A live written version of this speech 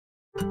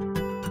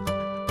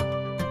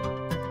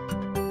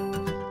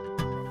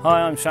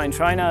Hi, I'm Shane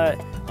Trainer.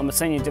 I'm a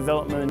Senior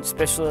Development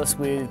Specialist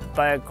with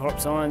Bayer Crop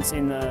Science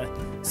in the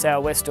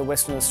southwest of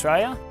Western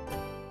Australia.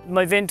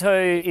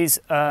 Movento is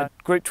a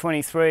Group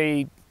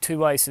 23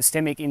 two-way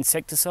systemic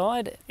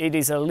insecticide. It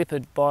is a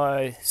lipid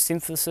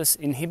biosynthesis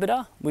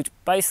inhibitor, which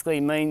basically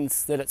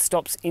means that it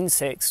stops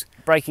insects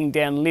breaking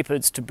down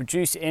lipids to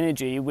produce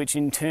energy, which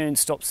in turn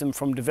stops them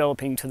from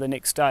developing to the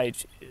next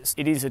stage.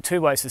 It is a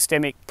two-way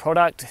systemic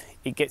product.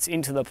 It gets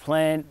into the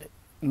plant,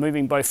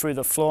 moving both through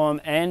the phloem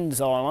and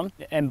xylem,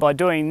 and by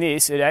doing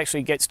this it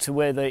actually gets to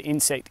where the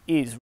insect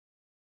is.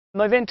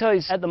 Movento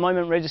is at the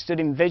moment registered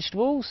in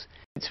vegetables.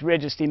 It's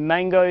registered in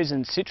mangoes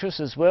and citrus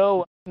as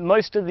well.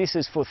 Most of this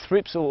is for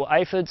thrips or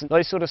aphids,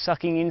 those sort of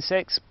sucking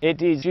insects.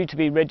 It is due to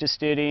be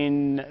registered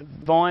in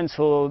vines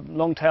for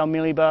long-tail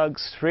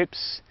mealybugs,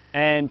 thrips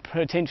and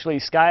potentially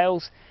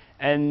scales,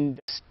 and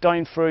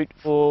stone fruit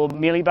for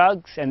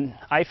mealybugs and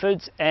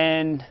aphids,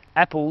 and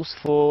apples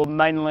for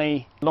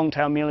mainly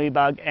long-tail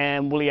mealybug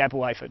and woolly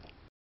apple aphid.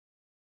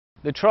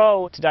 The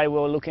trial today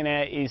we're looking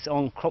at is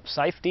on crop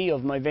safety of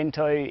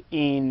Movento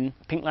in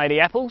pink lady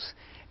apples.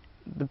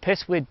 The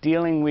pest we're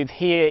dealing with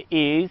here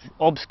is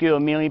obscure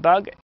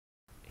mealybug.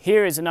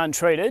 Here is an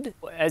untreated.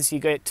 As you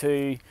get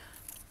to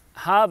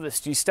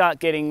harvest, you start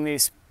getting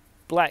this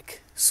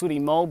black sooty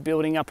mould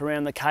building up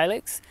around the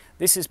calyx.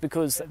 This is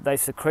because they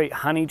secrete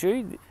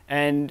honeydew,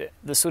 and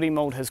the sooty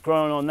mould has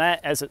grown on that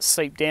as it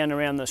seeped down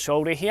around the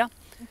shoulder here,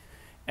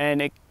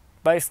 and it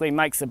basically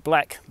makes a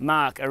black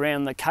mark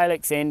around the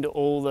calyx end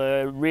or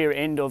the rear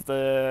end of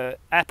the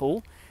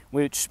apple,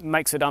 which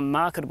makes it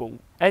unmarketable.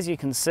 As you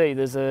can see,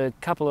 there's a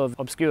couple of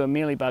obscure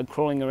mealybug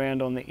crawling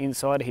around on the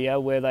inside here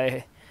where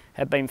they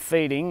have been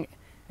feeding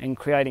and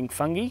creating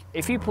fungi.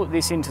 If you put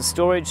this into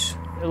storage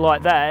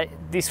like that,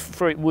 this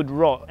fruit would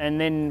rot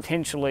and then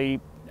potentially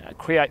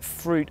create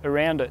fruit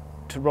around it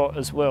to rot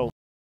as well.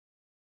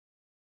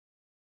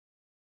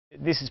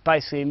 This is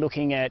basically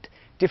looking at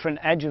different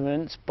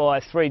adjuvants by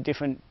 3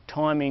 different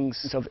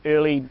timings of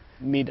early,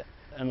 mid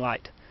and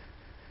late.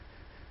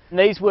 And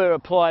these were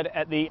applied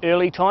at the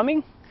early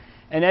timing,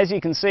 and as you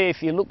can see,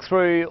 if you look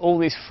through all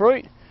this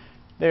fruit,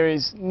 there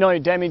is no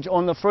damage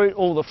on the fruit.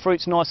 All the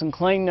fruit's nice and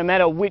clean. No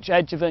matter which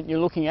adjuvant you're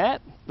looking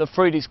at, the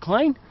fruit is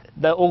clean.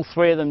 All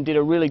 3 of them did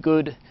a really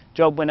good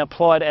job when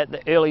applied at the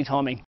early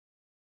timing.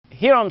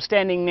 Here I'm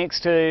standing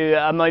next to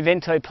a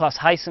Movento plus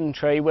Hasten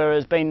tree where it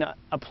has been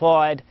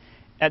applied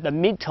at the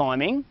mid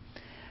timing.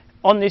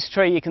 On this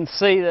tree you can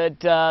see that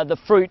the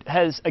fruit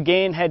has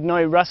again had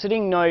no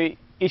russeting, no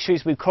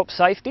issues with crop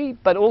safety,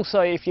 but also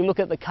if you look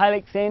at the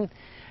calyx end,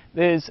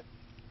 there's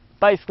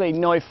basically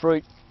no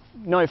fruit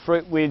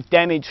with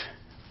damage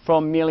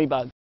from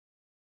mealybug.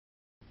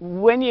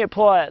 When you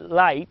apply it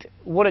late,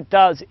 what it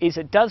does is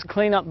it does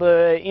clean up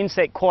the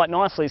insect quite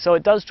nicely, so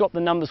it does drop the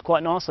numbers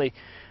quite nicely.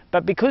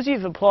 But because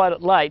you've applied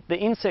it late, the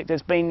insect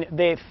has been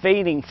there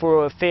feeding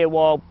for a fair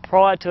while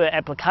prior to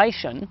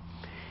application,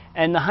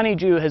 and the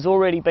honeydew has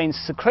already been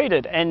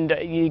secreted, and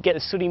you get a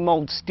sooty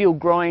mould still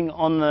growing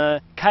on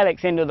the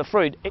calyx end of the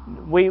fruit.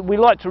 We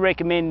like to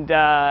recommend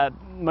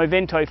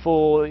Movento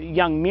for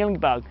young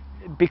mealybug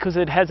because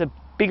it has a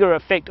bigger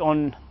effect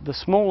on the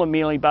smaller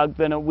mealybug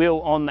than it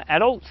will on the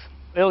adults.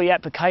 Early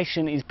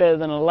application is better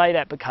than a late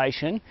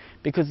application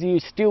because you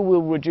still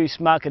will reduce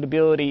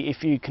marketability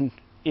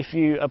if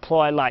you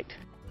apply late.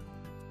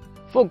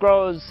 For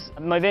growers,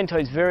 Movento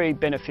is very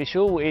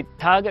beneficial. It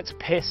targets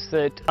pests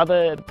that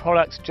other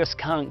products just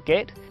can't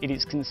get. It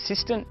is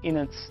consistent in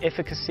its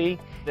efficacy,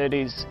 it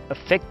is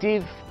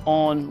effective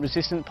on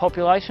resistant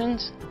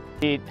populations,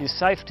 it is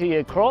safe to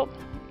your crop,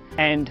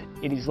 and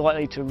it is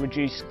likely to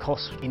reduce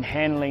costs in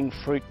handling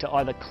fruit to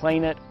either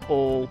clean it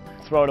or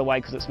throw it away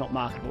because it's not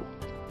marketable.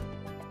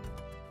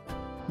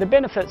 The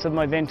benefits of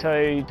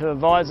Movento to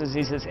advisors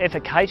is it's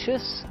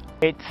efficacious,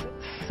 it's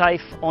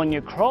safe on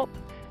your crop.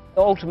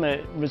 The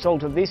ultimate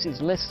result of this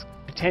is less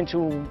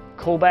potential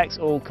callbacks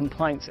or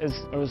complaints as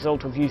a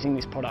result of using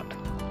this product.